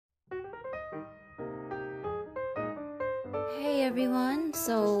Hey everyone,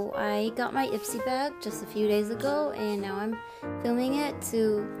 so I got my Ipsy bag just a few days ago and now I'm filming it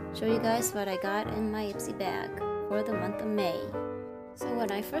to show you guys what I got in my Ipsy bag for the month of May. So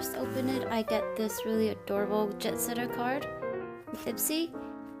when I first open it, I get this really adorable Jet Setter card with Ipsy,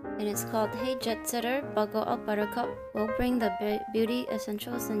 and it's called Hey Jet Setter, Buckle Up Buttercup, we'll bring the beauty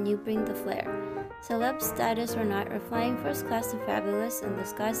essentials and you bring the flair. Celeb status or not, we're flying first class and fabulous, and the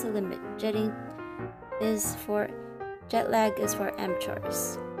sky's the limit. Jet lag is for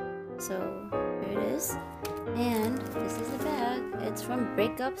amateurs. So here it is, and this is the bag. It's from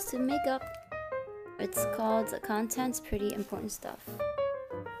breakups to makeup. It's called Contents Pretty Important Stuff.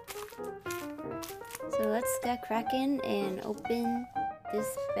 So let's get cracking and open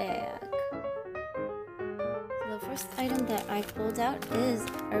this bag. So the first item that I pulled out is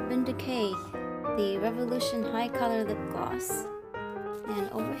Urban Decay, the Revolution High Color Lip Gloss. And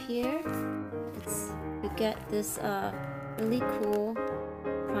over here, you get this really cool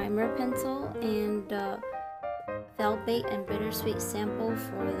primer pencil and Velvet and Bittersweet sample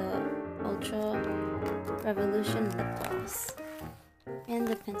for the Ultra Revolution Lip Gloss. And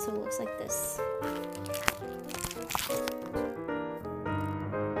the pencil looks like this.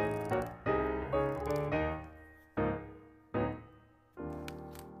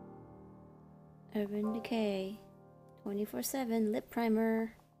 Urban Decay 24/7 Lip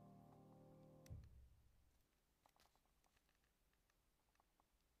Primer.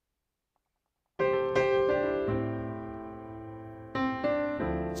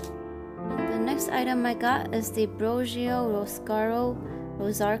 The next item I got is the briogeo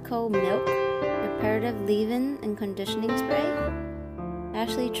Rosarco Milk Reparative Leave-In and Conditioning Spray. I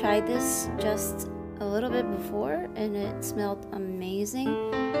actually tried this just a little bit before and it smelled amazing,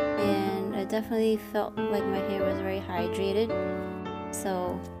 and I definitely felt like my hair was very hydrated.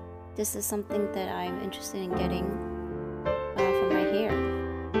 So this is something that I'm interested in getting for my hair.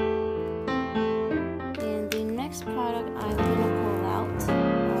 And the next product I'm gonna pull out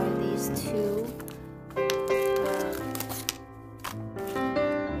are these two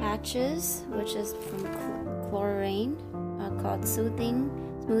patches, which is from Chlorine, called Smoothing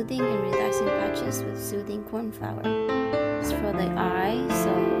and Relaxing Patches with Soothing Cornflower. It's for the eyes, so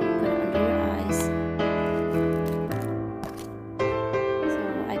put it under your eyes. So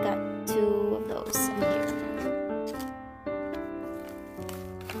I got two of those in here.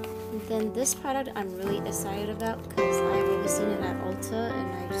 And then this product I'm really excited about because I've always seen it at Ulta and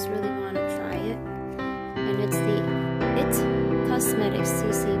I just really want to try it. And it's the It Cosmetics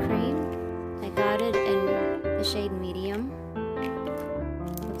CC Cream. I got it in the shade medium.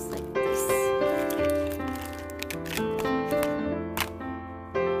 Looks like this.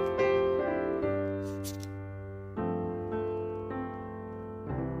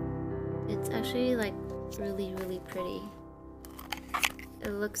 It's actually like really pretty.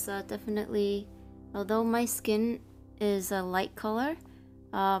 It looks definitely, although my skin is a light color,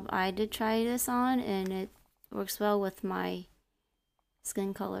 I did try this on and it works well with my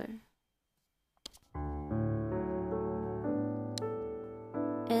skin color.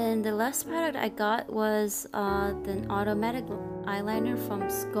 And the last product I got was the automatic eyeliner from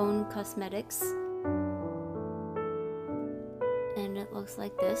Scone Cosmetics, and it looks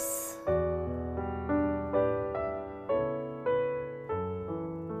like this.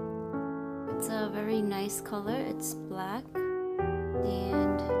 It's a very nice color. It's black,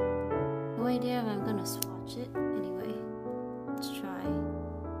 and no idea if I'm gonna swatch it. Anyway, let's try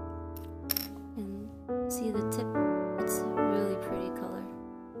and see the tip. It's a really pretty color.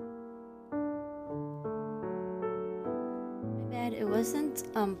 It wasn't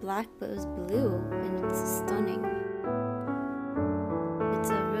black, but it was blue, and it's stunning. It's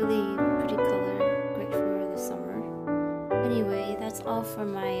a really pretty color, great for the summer. Anyway, that's all for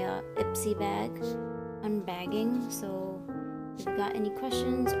my Ipsy bag unbagging. So if you got any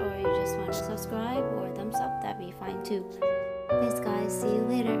questions or you just want to subscribe or thumbs up, that'd be fine too.